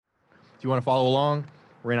If you want to follow along,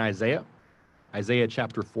 we're in Isaiah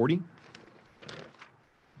chapter 40.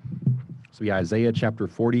 So yeah, Isaiah chapter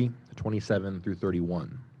 40, 27 through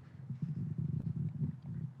 31.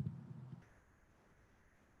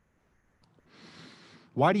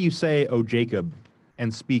 Why do you say, O Jacob,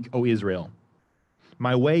 and speak, O Israel?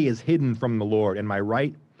 My way is hidden from the Lord, and my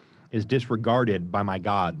right is disregarded by my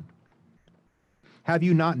God. Have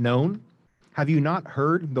you not known? Have you not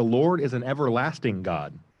heard? The Lord is an everlasting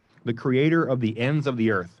God, the creator of the ends of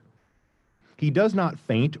the earth. He does not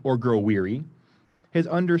faint or grow weary. His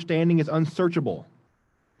understanding is unsearchable.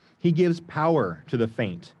 He gives power to the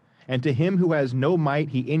faint, and to him who has no might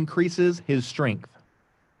he increases his strength.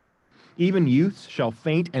 Even youths shall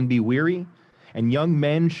faint and be weary, and young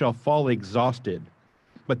men shall fall exhausted.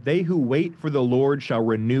 But they who wait for the Lord shall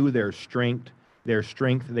renew their strength.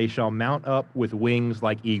 They shall mount up with wings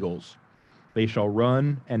like eagles. They shall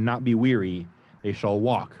run and not be weary. They shall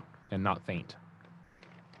walk and not faint.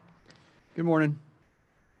 Good morning.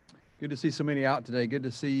 Good to see so many out today. Good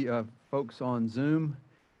to see folks on Zoom.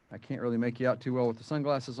 I can't really make you out too well with the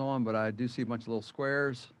sunglasses on, but I do see a bunch of little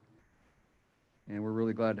squares. And we're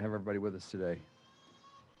really glad to have everybody with us today.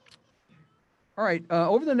 All right,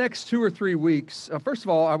 over the next 2 or 3 weeks, first of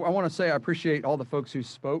all, I want to say I appreciate all the folks who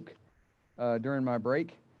spoke during my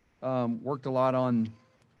break. Worked a lot on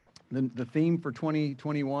the theme for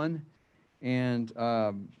 2021 and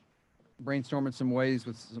brainstorming some ways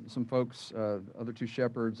with some folks, other two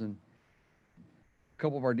shepherds and a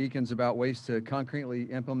couple of our deacons about ways to concretely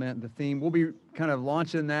implement the theme. We'll be kind of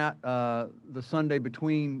launching that the Sunday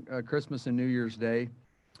between Christmas and New Year's Day.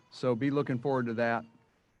 So be looking forward to that.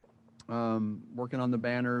 Working on the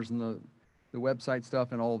banners and the website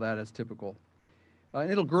stuff and all of that as typical.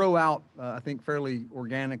 And it'll grow out, I think, fairly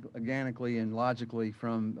organically and logically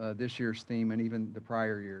from this year's theme and even the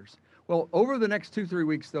prior years. Well, over the next 2-3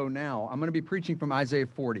 weeks, though, now, I'm going to be preaching from Isaiah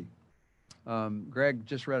 40. Greg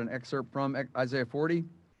just read an excerpt from Isaiah 40,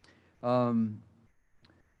 a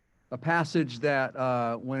passage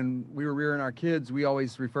that when we were rearing our kids, we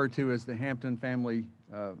always referred to as the Hampton family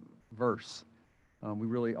verse. We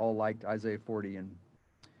really all liked Isaiah 40 and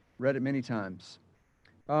read it many times.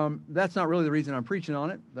 That's not really the reason I'm preaching on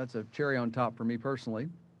it. That's a cherry on top for me personally.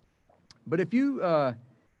 But if you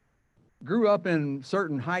grew up in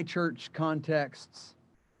certain high church contexts,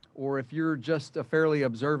 or if you're just a fairly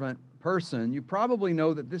observant person, you probably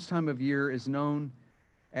know that this time of year is known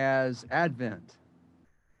as Advent.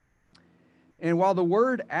 And while the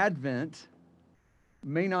word Advent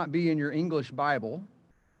may not be in your English Bible,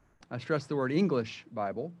 I stress the word English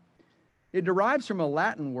Bible, it derives from a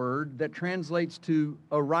Latin word that translates to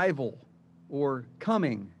arrival or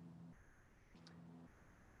coming.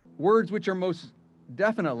 Words which are most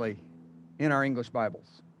definitely in our English Bibles.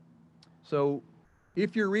 So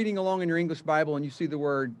if you're reading along in your English Bible and you see the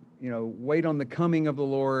word, wait on the coming of the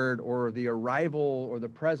Lord or the arrival or the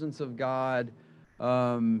presence of God,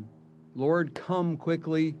 Lord, come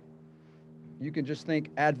quickly, you can just think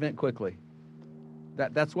Advent quickly.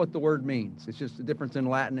 That's what the word means. It's just a difference in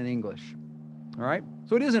Latin and English. All right?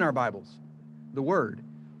 So it is in our Bibles, the word.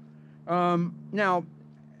 Now,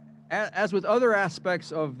 as with other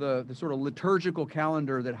aspects of the sort of liturgical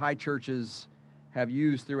calendar that high churches have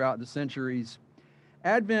used throughout the centuries,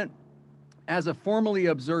 Advent as a formally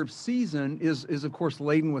observed season is of course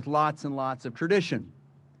laden with lots and lots of tradition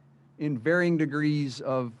in varying degrees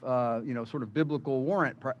of sort of biblical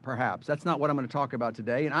warrant perhaps. That's not what I'm going to talk about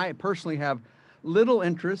today, and I personally have little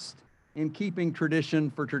interest in keeping tradition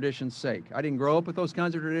for tradition's sake. I didn't grow up with those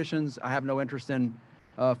kinds of traditions. I have no interest in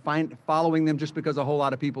following them just because a whole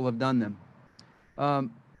lot of people have done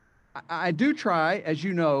them. I do try, as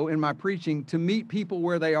you know, in my preaching to meet people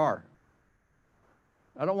where they are.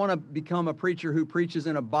 I don't want to become a preacher who preaches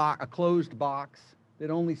in a closed box that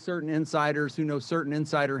only certain insiders who know certain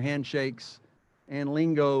insider handshakes and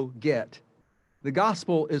lingo get. The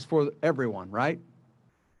gospel is for everyone, right?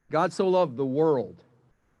 God so loved the world,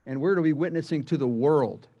 and we're to be witnessing to the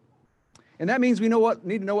world. And that means we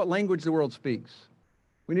need to know what language the world speaks.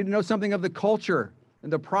 We need to know something of the culture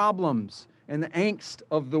and the problems and the angst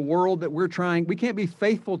of the world that we can't be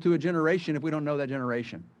faithful to a generation if we don't know that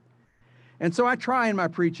generation. And so I try in my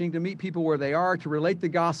preaching to meet people where they are, to relate the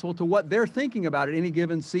gospel to what they're thinking about at any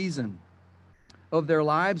given season of their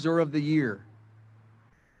lives or of the year.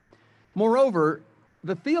 Moreover,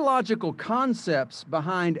 the theological concepts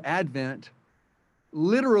behind Advent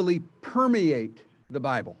literally permeate the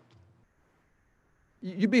Bible.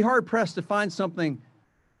 You'd be hard-pressed to find something,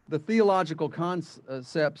 the theological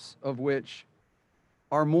concepts of which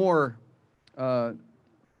are more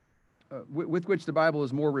with which the Bible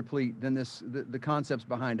is more replete than the concepts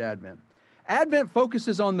behind Advent. Advent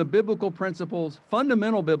focuses on the biblical principles,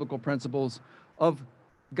 fundamental biblical principles of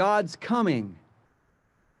God's coming.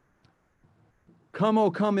 Come,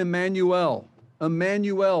 O come, Emmanuel.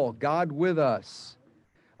 Emmanuel, God with us.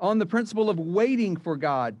 On the principle of waiting for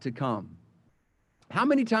God to come. How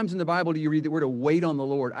many times in the Bible do you read that we're to wait on the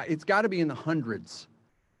Lord? It's got to be in the hundreds.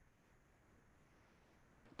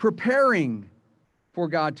 Preparing for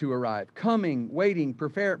God to arrive. Coming, waiting,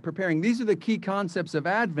 preparing. These are the key concepts of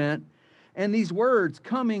Advent. And these words,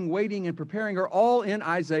 coming, waiting, and preparing, are all in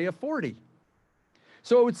Isaiah 40.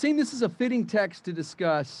 So it would seem this is a fitting text to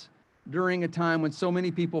discuss during a time when so many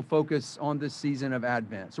people focus on this season of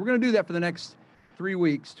Advent. So we're going to do that for the next 3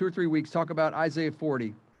 weeks, 2 or 3 weeks, talk about Isaiah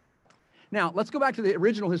 40. Now, let's go back to the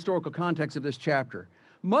original historical context of this chapter.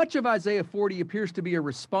 Much of Isaiah 40 appears to be a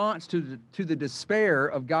response to the despair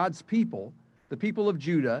of God's people, the people of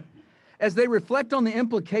Judah, as they reflect on the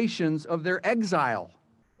implications of their exile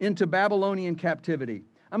into Babylonian captivity.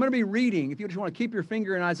 I'm going to be reading, if you just want to keep your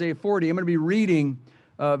finger in Isaiah 40, I'm going to be reading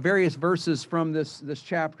various verses from this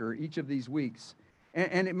chapter each of these weeks.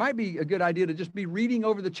 And it might be a good idea to just be reading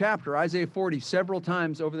over the chapter, Isaiah 40, several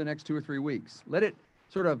times over the next 2 or 3 weeks. Let it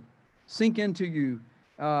sort of sink into you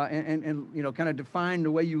and you know, kind of define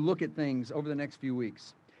the way you look at things over the next few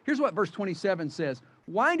weeks. Here's what verse 27 says.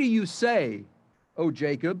 Why do you say, O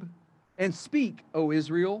Jacob, and speak, O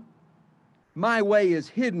Israel? My way is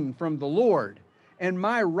hidden from the Lord, and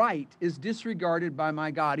my right is disregarded by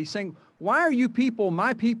my God. He's saying, why are you people,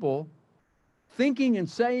 my people, thinking and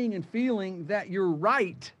saying and feeling that your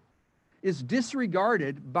right is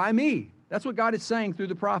disregarded by me? That's what God is saying through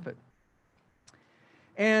the prophet.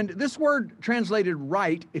 And this word translated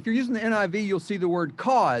right, if you're using the NIV, you'll see the word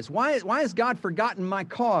cause. Why has God forgotten my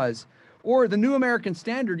cause? Or the New American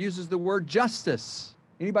Standard uses the word justice.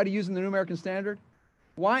 Anybody using the New American Standard?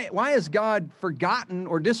 Why has God forgotten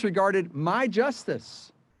or disregarded my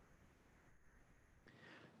justice?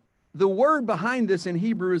 The word behind this in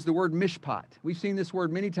Hebrew is the word mishpat. We've seen this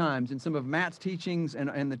word many times in some of Matt's teachings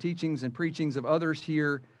and the teachings and preachings of others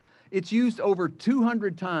here. It's used over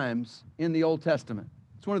 200 times in the Old Testament.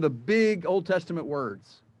 It's one of the big Old Testament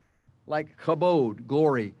words, like chabod,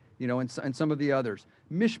 glory, you know, and some of the others.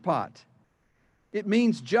 Mishpat. It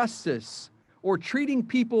means justice or treating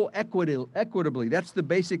people equitably. That's the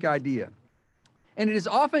basic idea. And it is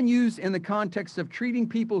often used in the context of treating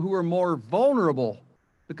people who are more vulnerable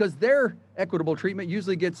because their equitable treatment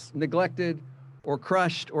usually gets neglected or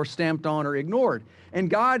crushed or stamped on or ignored. And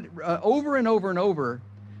God, over and over and over,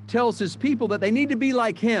 tells his people that they need to be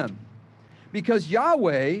like him. Because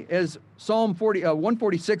Yahweh, as Psalm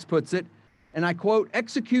 146 puts it, and I quote,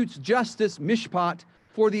 executes justice, mishpat,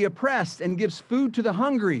 for the oppressed and gives food to the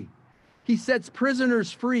hungry. He sets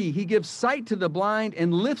prisoners free. He gives sight to the blind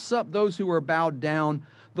and lifts up those who are bowed down.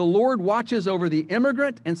 The Lord watches over the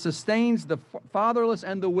immigrant and sustains the fatherless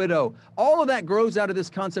and the widow. All of that grows out of this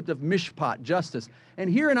concept of mishpat, justice. And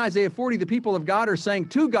here in Isaiah 40, the people of God are saying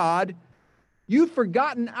to God, you've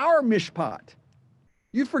forgotten our mishpat.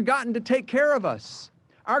 You've forgotten to take care of us.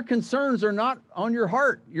 Our concerns are not on your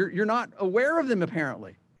heart. You're not aware of them,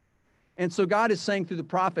 apparently. And so God is saying through the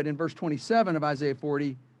prophet in verse 27 of Isaiah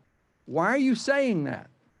 40, why are you saying that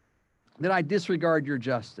I disregard your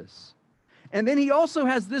justice? And then he also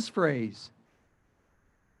has this phrase,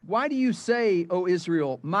 why do you say, O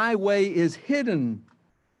Israel, my way is hidden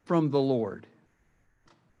from the Lord?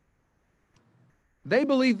 They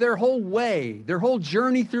believe their whole way, their whole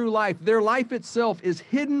journey through life, their life itself is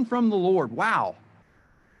hidden from the Lord. Wow.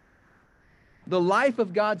 The life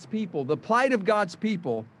of God's people, the plight of God's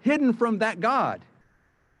people, hidden from that God.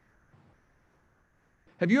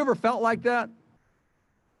 Have you ever felt like that?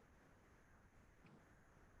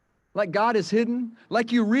 Like God is hidden?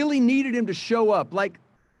 Like you really needed him to show up, like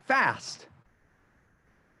fast.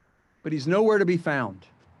 But he's nowhere to be found.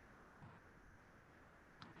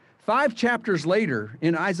 5 chapters later,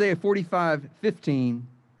 in Isaiah 45:15,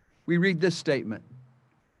 we read this statement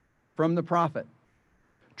from the prophet.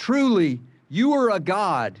 Truly, you are a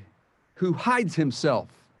God who hides himself,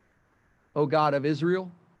 O God of Israel.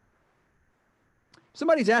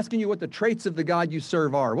 Somebody's asking you what the traits of the God you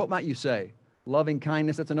serve are. What might you say? Loving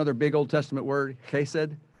kindness, that's another big Old Testament word,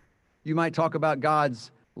 chesed. You might talk about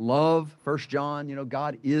God's love, 1 John, you know,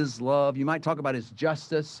 God is love. You might talk about his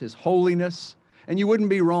justice, his holiness, and you wouldn't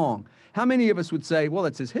be wrong. How many of us would say, well,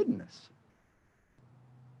 that's his hiddenness?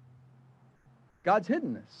 God's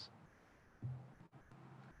hiddenness.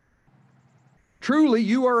 Truly,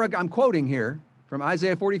 you are I'm quoting here from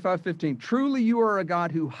Isaiah 45:15. Truly, you are a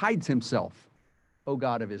God who hides himself, O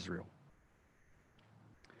God of Israel.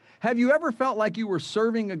 Have you ever felt like you were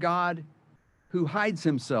serving a God who hides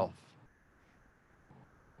himself?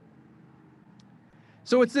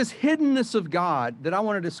 So it's this hiddenness of God that I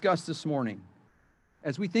want to discuss this morning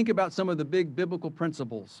as we think about some of the big biblical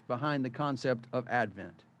principles behind the concept of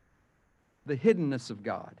Advent. The hiddenness of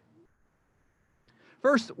God.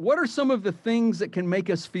 First, what are some of the things that can make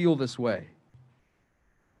us feel this way?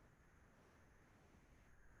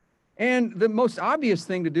 And the most obvious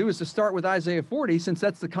thing to do is to start with Isaiah 40, since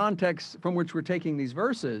that's the context from which we're taking these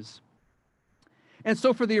verses. And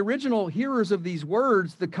so for the original hearers of these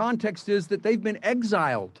words, the context is that they've been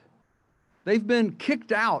exiled. They've been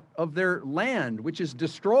kicked out of their land, which is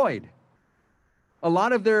destroyed. A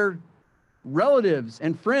lot of their relatives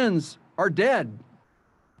and friends are dead.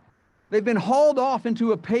 They've been hauled off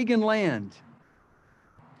into a pagan land.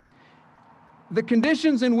 The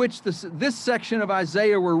conditions in which this section of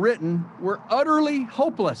Isaiah were written were utterly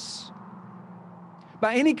hopeless.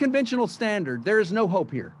 By any conventional standard, there is no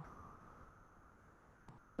hope here.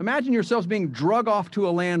 Imagine yourselves being drug off to a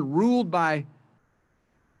land ruled by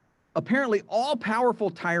apparently all-powerful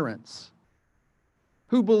tyrants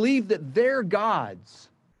who believe that their gods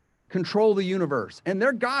control the universe. And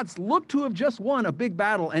their gods look to have just won a big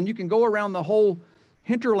battle, and you can go around the whole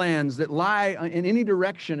hinterlands that lie in any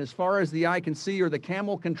direction as far as the eye can see or the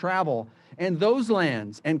camel can travel, and those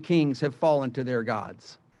lands and kings have fallen to their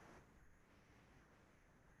gods.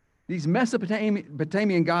 These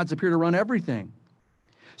Mesopotamian gods appear to run everything.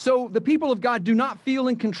 So the people of God do not feel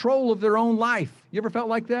in control of their own life. You ever felt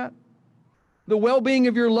like that? The well-being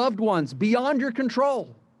of your loved ones beyond your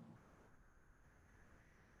control.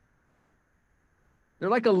 They're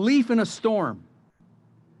like a leaf in a storm.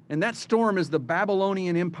 And that storm is the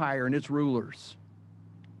Babylonian Empire and its rulers.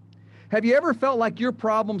 Have you ever felt like your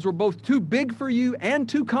problems were both too big for you and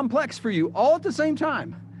too complex for you, all at the same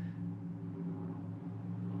time?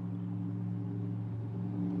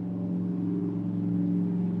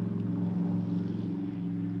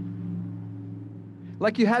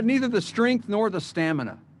 Like you had neither the strength nor the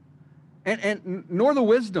stamina, and nor the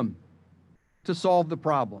wisdom to solve the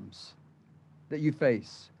problems that you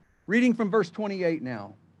face. Reading from verse 28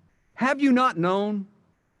 now. Have you not known?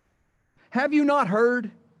 Have you not heard?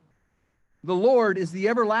 The Lord is the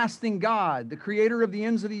everlasting God, the creator of the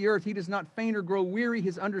ends of the earth. He does not faint or grow weary.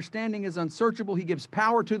 His understanding is unsearchable. He gives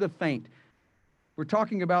power to the faint. We're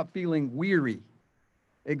talking about feeling weary,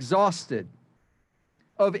 exhausted,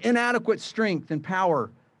 of inadequate strength and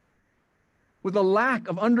power, with a lack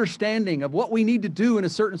of understanding of what we need to do in a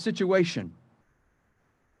certain situation.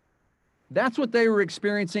 That's what they were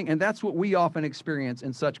experiencing, and that's what we often experience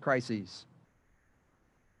in such crises.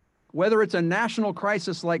 Whether it's a national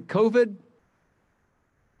crisis like COVID,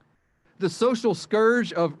 the social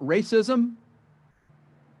scourge of racism,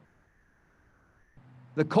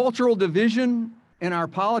 the cultural division in our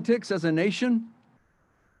politics as a nation,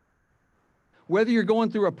 whether you're going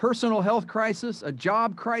through a personal health crisis, a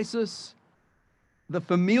job crisis, the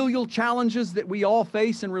familial challenges that we all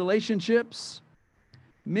face in relationships,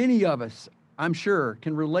 many of us, I'm sure,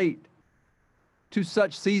 can relate to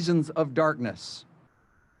such seasons of darkness.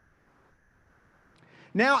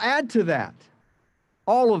 Now add to that,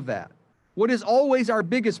 all of that, what is always our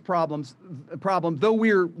biggest problem, though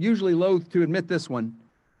we're usually loath to admit this one,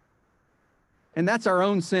 and that's our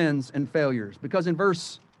own sins and failures. Because in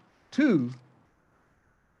verse 2,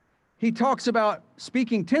 he talks about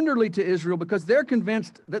speaking tenderly to Israel because they're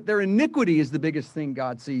convinced that their iniquity is the biggest thing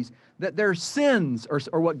God sees, that their sins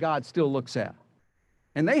are what God still looks at.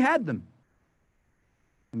 And they had them.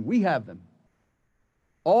 And we have them.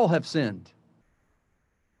 All have sinned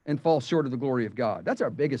and fall short of the glory of God. That's our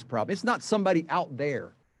biggest problem. It's not somebody out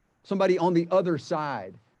there, somebody on the other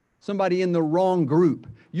side, somebody in the wrong group.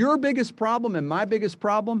 Your biggest problem and my biggest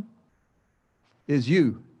problem is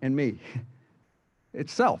you and me.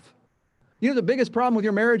 It's self. You know the biggest problem with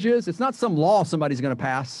your marriage is? It's not some law somebody's going to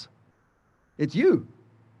pass. It's you.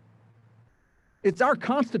 It's our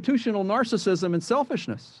constitutional narcissism and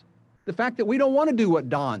selfishness. The fact that we don't want to do what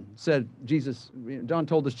Don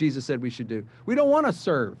told us Jesus said we should do. We don't want to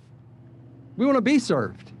serve. We want to be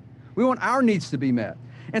served. We want our needs to be met.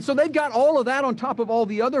 And so they've got all of that on top of all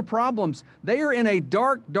the other problems. They are in a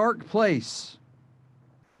dark, dark place.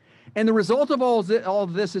 And the result of all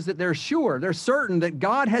of this is that they're certain that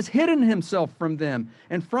God has hidden himself from them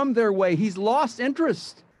and from their way. He's lost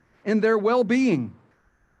interest in their well-being.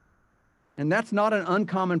 And that's not an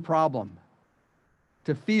uncommon problem,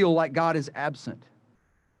 to feel like God is absent.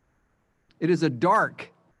 It is a dark,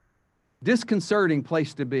 disconcerting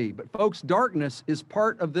place to be. But folks, darkness is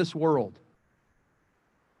part of this world.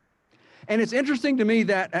 And it's interesting to me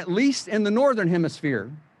that at least in the northern hemisphere,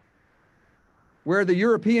 where the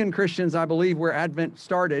European Christians, I believe, where Advent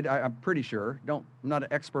started, I'm pretty sure, I'm not an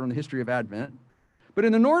expert on the history of Advent, But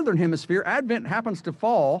in the northern hemisphere, Advent happens to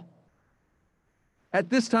fall at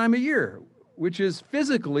this time of year, which is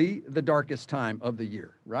physically the darkest time of the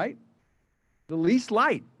year, right? The least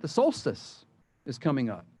light, the solstice, is coming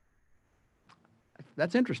up.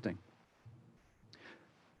 That's interesting.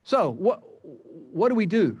 So, what do we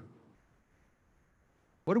do?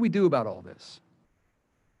 What do we do about all this?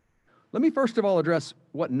 Let me first of all address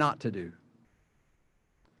what not to do.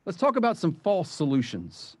 Let's talk about some false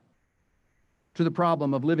solutions to the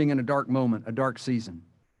problem of living in a dark moment, a dark season.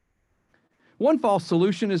 One false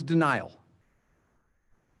solution is denial.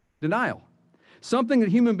 Denial. Something that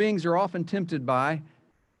human beings are often tempted by,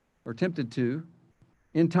 or tempted to,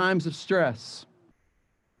 in times of stress.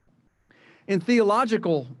 In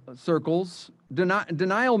theological circles,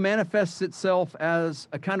 denial manifests itself as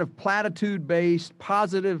a kind of platitude-based,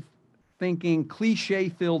 positive thinking,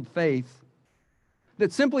 cliche-filled faith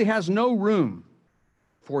that simply has no room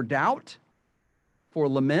for doubt, for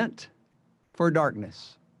lament, for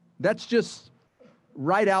darkness. That's just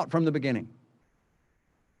right out from the beginning.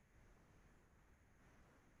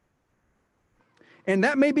 And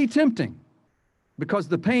that may be tempting because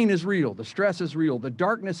the pain is real, the stress is real, the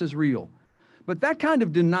darkness is real. But that kind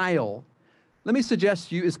of denial, let me suggest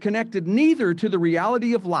to you, is connected neither to the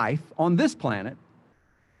reality of life on this planet,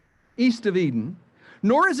 east of Eden,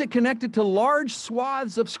 nor is it connected to large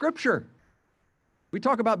swaths of Scripture. We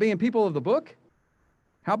talk about being people of the book.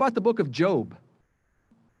 How about the book of Job?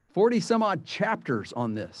 40 some odd chapters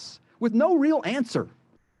on this with no real answer.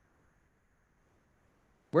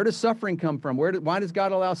 Where does suffering come from? Why does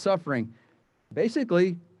God allow suffering?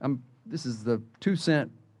 Basically, this is the 2-cent,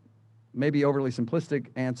 maybe overly simplistic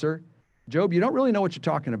answer. Job, you don't really know what you're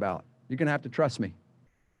talking about. You're going to have to trust me.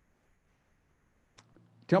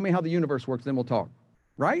 Tell me how the universe works, then we'll talk.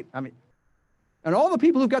 Right? And all the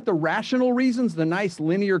people who've got the rational reasons, the nice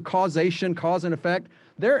linear causation, cause and effect,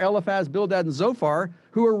 they're Eliphaz, Bildad, and Zophar,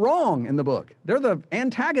 who are wrong in the book. They're the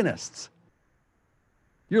antagonists.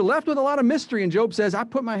 You're left with a lot of mystery, and Job says, I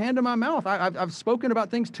put my hand in my mouth. I've spoken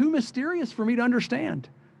about things too mysterious for me to understand.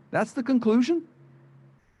 That's the conclusion.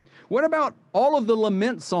 What about all of the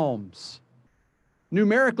lament psalms?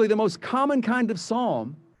 Numerically, the most common kind of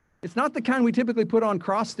psalm. It's not the kind we typically put on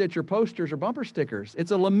cross-stitch or posters or bumper stickers.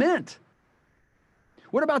 It's a lament.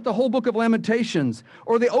 What about the whole book of Lamentations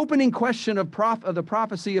or the opening question of the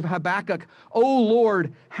prophecy of Habakkuk? O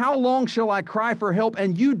Lord, how long shall I cry for help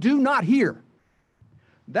and you do not hear?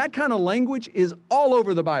 That kind of language is all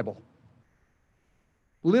over the Bible.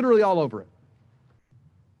 Literally all over it.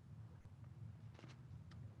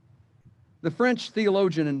 The French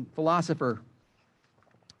theologian and philosopher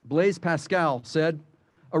Blaise Pascal said,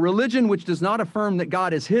 a religion which does not affirm that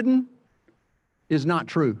God is hidden is not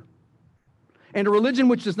true. And a religion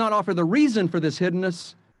which does not offer the reason for this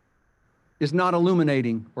hiddenness is not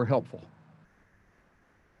illuminating or helpful.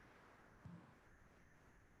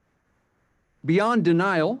 Beyond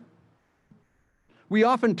denial, we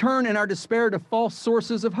often turn in our despair to false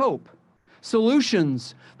sources of hope,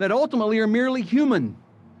 solutions that ultimately are merely human.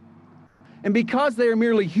 And because they are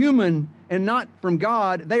merely human and not from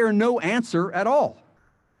God, they are no answer at all,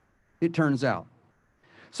 it turns out.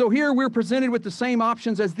 So here we're presented with the same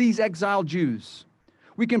options as these exiled Jews.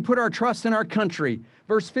 We can put our trust in our country.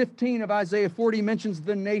 Verse 15 of Isaiah 40 mentions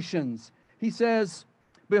the nations. He says,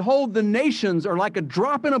 behold, the nations are like a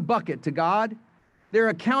drop in a bucket to God. They're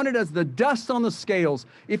accounted as the dust on the scales.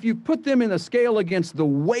 If you put them in the scale against the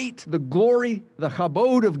weight, the glory, the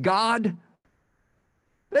chabod of God,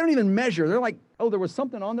 they don't even measure. They're like, oh, there was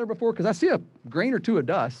something on there before because I see a grain or two of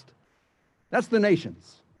dust. That's the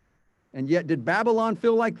nations. And yet, did Babylon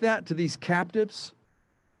feel like that to these captives?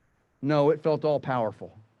 No, it felt all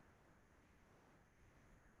powerful.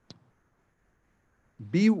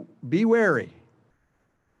 Be wary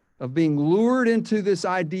of being lured into this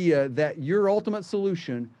idea that your ultimate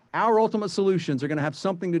solution, our ultimate solutions are going to have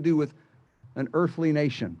something to do with an earthly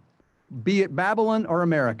nation, be it Babylon or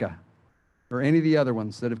America or any of the other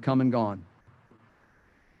ones that have come and gone.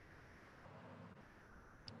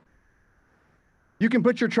 You can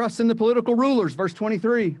put your trust in the political rulers, verse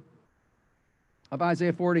 23 of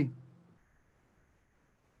Isaiah 40.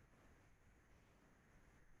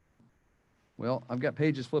 Well, I've got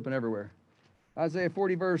pages flipping everywhere. Isaiah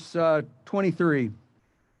 40, verse 23.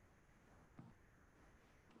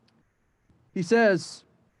 He says,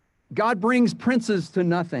 God brings princes to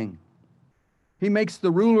nothing. He makes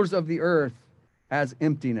the rulers of the earth as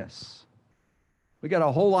emptiness. We got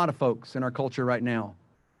a whole lot of folks in our culture right now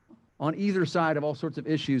on either side of all sorts of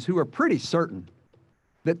issues who are pretty certain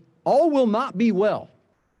that all will not be well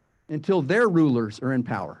until their rulers are in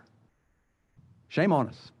power. Shame on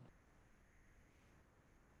us.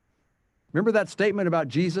 Remember that statement about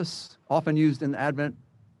Jesus, often used in the Advent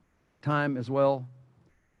time as well?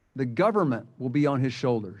 The government will be on his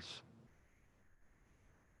shoulders.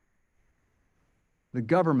 The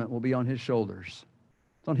government will be on his shoulders.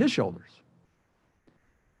 It's on his shoulders.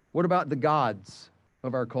 What about the gods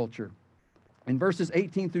of our culture? In verses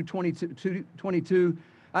 18 through 22,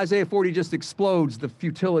 Isaiah 40 just explodes the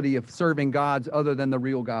futility of serving gods other than the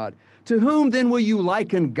real God. To whom then will you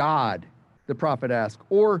liken God? The prophet asks.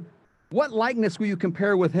 Or what likeness will you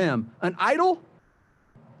compare with him? An idol?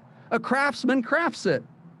 A craftsman crafts it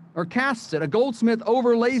or casts it. A goldsmith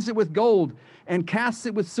overlays it with gold and casts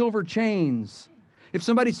it with silver chains. If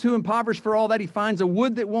somebody's too impoverished for all that, he finds a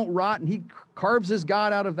wood that won't rot, and he carves his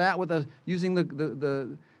God out of that using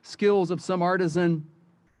the skills of some artisan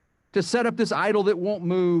to set up this idol that won't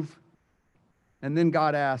move. And then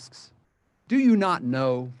God asks, do you not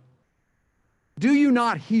know? Do you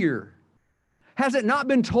not hear? Has it not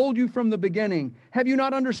been told you from the beginning? Have you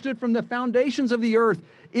not understood from the foundations of the earth?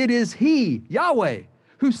 It is He, Yahweh,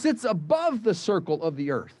 who sits above the circle of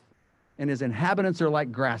the earth, and his inhabitants are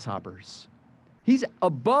like grasshoppers. He's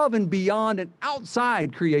above and beyond and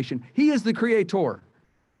outside creation. He is the creator.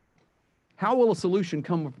 How will a solution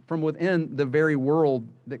come from within the very world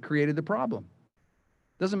that created the problem?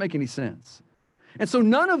 Doesn't make any sense. And so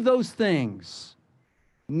none of those things,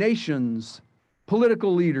 nations,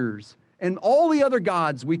 political leaders, and all the other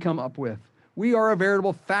gods we come up with, we are a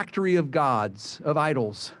veritable factory of gods, of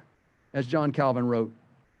idols, as John Calvin wrote.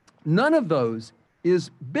 None of those is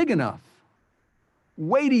big enough,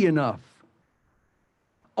 weighty enough.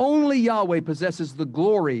 Only Yahweh possesses the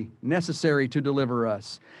glory necessary to deliver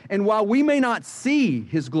us. And while we may not see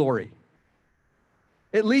His glory,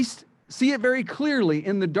 at least see it very clearly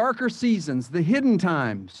in the darker seasons, the hidden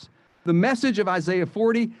times, the message of Isaiah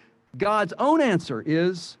 40, God's own answer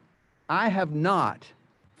is, I have not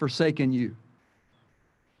forsaken you.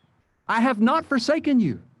 I have not forsaken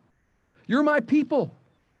you. You're my people.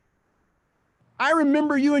 I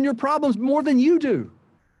remember you and your problems more than you do.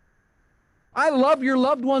 I love your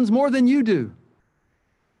loved ones more than you do.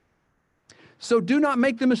 So do not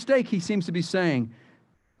make the mistake, he seems to be saying,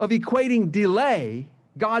 of equating delay,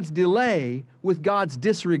 God's delay, with God's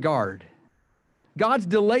disregard. God's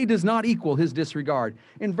delay does not equal His disregard.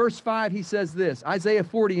 In verse 5, he says this, Isaiah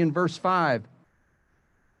 40 in verse 5,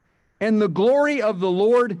 and the glory of the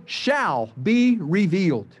Lord shall be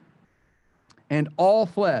revealed, and all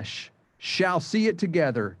flesh shall see it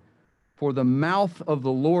together, for the mouth of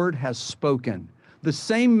the Lord has spoken. The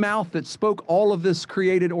same mouth that spoke all of this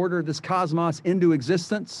created order, this cosmos, into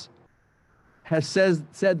existence, has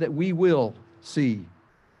said that we will see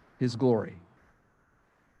His glory.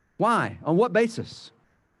 Why? On what basis?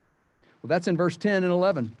 Well, that's in verse 10 and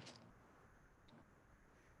 11.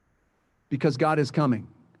 Because God is coming.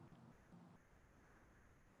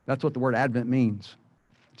 That's what the word Advent means.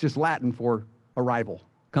 It's just Latin for arrival,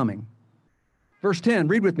 coming. Verse 10,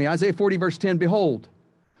 read with me, Isaiah 40, verse 10, behold,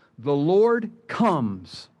 the Lord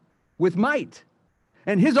comes with might,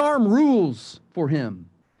 and His arm rules for Him.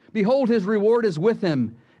 Behold, His reward is with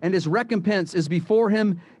Him, and His recompense is before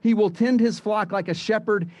Him. He will tend His flock like a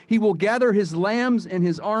shepherd. He will gather His lambs in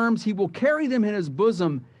His arms. He will carry them in His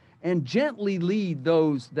bosom and gently lead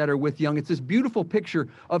those that are with young. It's this beautiful picture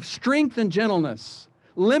of strength and gentleness,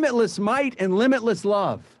 limitless might and limitless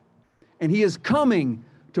love. And He is coming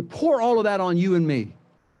to pour all of that on you and me.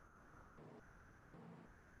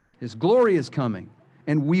 His glory is coming,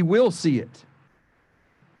 and we will see it.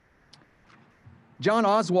 John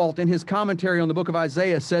Oswalt, in his commentary on the book of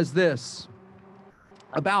Isaiah, says this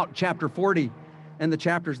about chapter 40 and the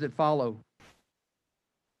chapters that follow.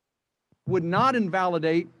 Would not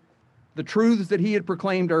invalidate the truths that he had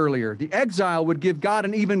proclaimed earlier. The exile would give God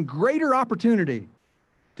an even greater opportunity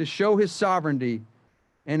to show His sovereignty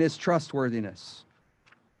and His trustworthiness.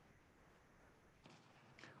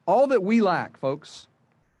 All that we lack, folks,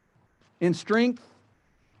 in strength,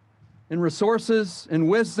 in resources, in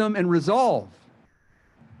wisdom, and resolve,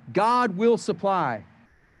 God will supply.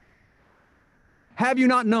 Have you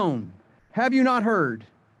not known? Have you not heard?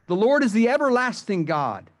 The Lord is the everlasting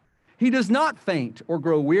God. He does not faint or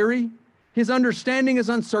grow weary. His understanding is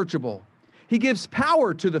unsearchable. He gives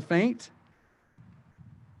power to the faint,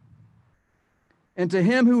 and to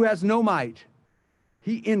him who has no might,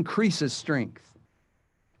 He increases strength.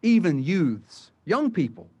 Even youths, young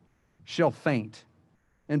people, shall faint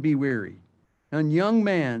and be weary, and young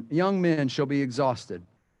men shall be exhausted.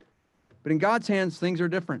 But in God's hands, things are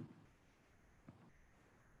different.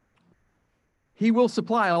 He will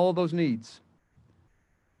supply all of those needs.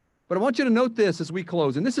 But I want you to note this as we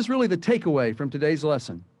close, and this is really the takeaway from today's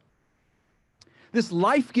lesson. This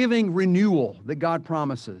life-giving renewal that God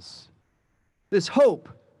promises, this hope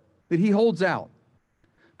that he holds out,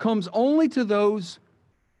 comes only to those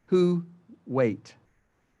who wait.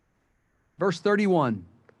 Verse 31,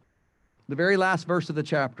 the very last verse of the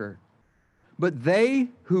chapter. But they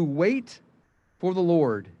who wait for the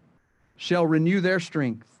Lord shall renew their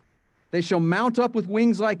strength. They shall mount up with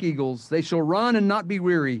wings like eagles. They shall run and not be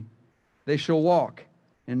weary. They shall walk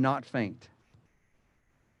and not faint.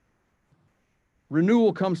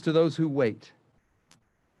 Renewal comes to those who wait.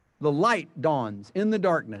 The light dawns in the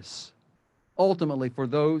darkness, ultimately for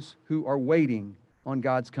those who are waiting on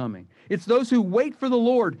God's coming. It's those who wait for the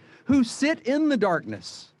Lord, who sit in the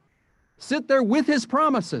darkness, sit there with his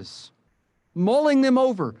promises, mulling them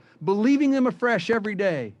over, believing them afresh every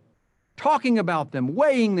day, talking about them,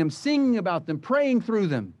 weighing them, singing about them, praying through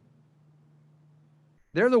them.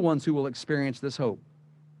 They're the ones who will experience this hope.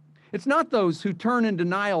 It's not those who turn in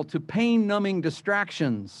denial to pain-numbing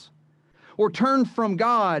distractions or turn from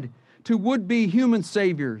God to would-be human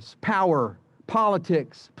saviors, power,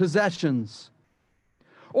 politics, possessions,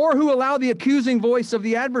 or who allow the accusing voice of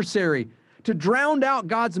the adversary to drown out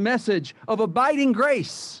God's message of abiding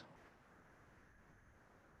grace.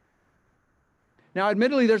 Now,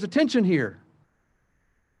 admittedly, there's a tension here,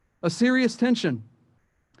 a serious tension,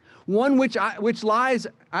 one which lies,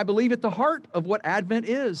 I believe, at the heart of what Advent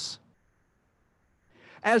is.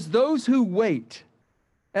 As those who wait,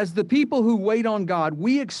 as the people who wait on God,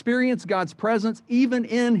 we experience God's presence even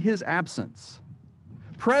in his absence.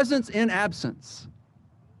 Presence in absence.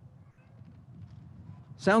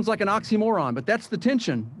 Sounds like an oxymoron, but that's the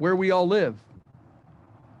tension where we all live.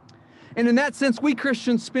 And in that sense, we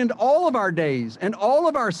Christians spend all of our days and all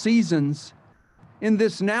of our seasons in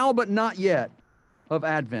this now but not yet of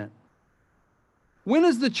Advent. When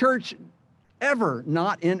is the church ever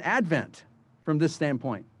not in Advent from this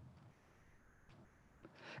standpoint?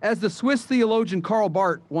 As the Swiss theologian Karl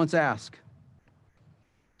Barth once asked,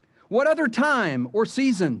 what other time or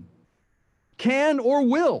season can or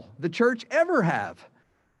will the church ever have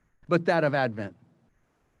but that of Advent?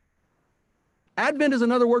 Advent is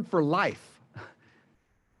another word for life.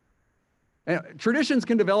 And traditions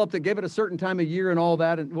can develop that give it a certain time of year and all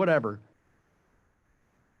that and whatever.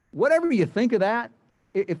 Whatever you think of that,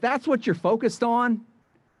 if that's what you're focused on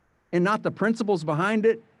and not the principles behind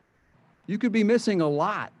it, you could be missing a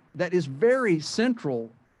lot that is very central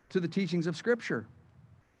to the teachings of Scripture.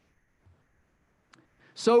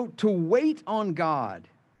 So to wait on God,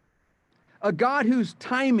 a God whose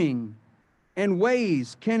timing and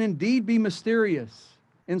ways can indeed be mysterious,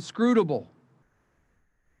 inscrutable.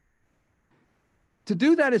 To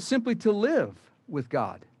do that is simply to live with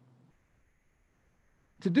God.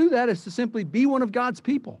 To do that is to simply be one of God's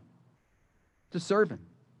people, to serve him.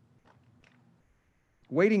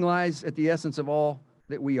 Waiting lies at the essence of all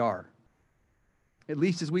that we are, at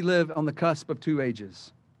least as we live on the cusp of two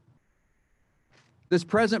ages. This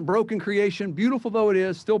present broken creation, beautiful though it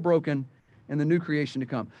is, still broken, and the new creation to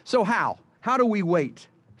come. So how? How do we wait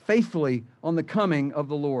faithfully on the coming of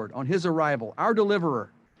the Lord, on his arrival, our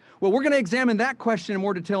deliverer? Well, we're going to examine that question in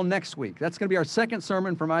more detail next week. That's going to be our second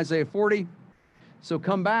sermon from Isaiah 40. So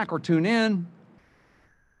come back or tune in.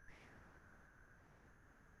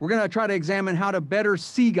 We're going to try to examine how to better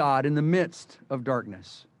see God in the midst of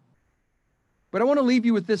darkness. But I want to leave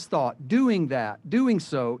you with this thought. Doing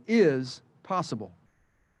so is possible.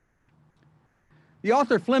 The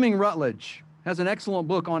author Fleming Rutledge has an excellent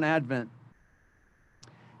book on Advent.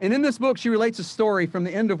 And in this book, she relates a story from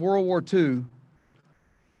the end of World War II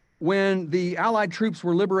when the Allied troops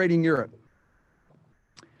were liberating Europe.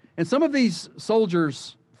 And some of these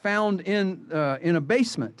soldiers found in a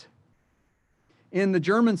basement in the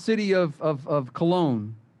German city of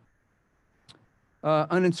Cologne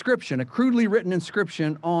an inscription, a crudely written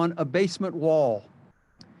inscription on a basement wall.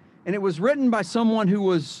 And it was written by someone who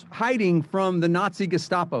was hiding from the Nazi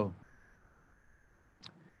Gestapo.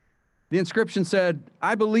 The inscription said,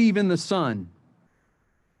 "I believe in the sun,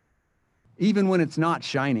 even when it's not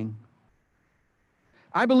shining.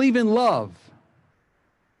 I believe in love,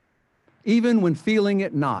 even when feeling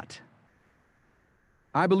it not.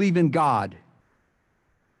 I believe in God,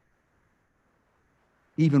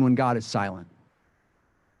 even when God is silent."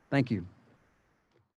 Thank you.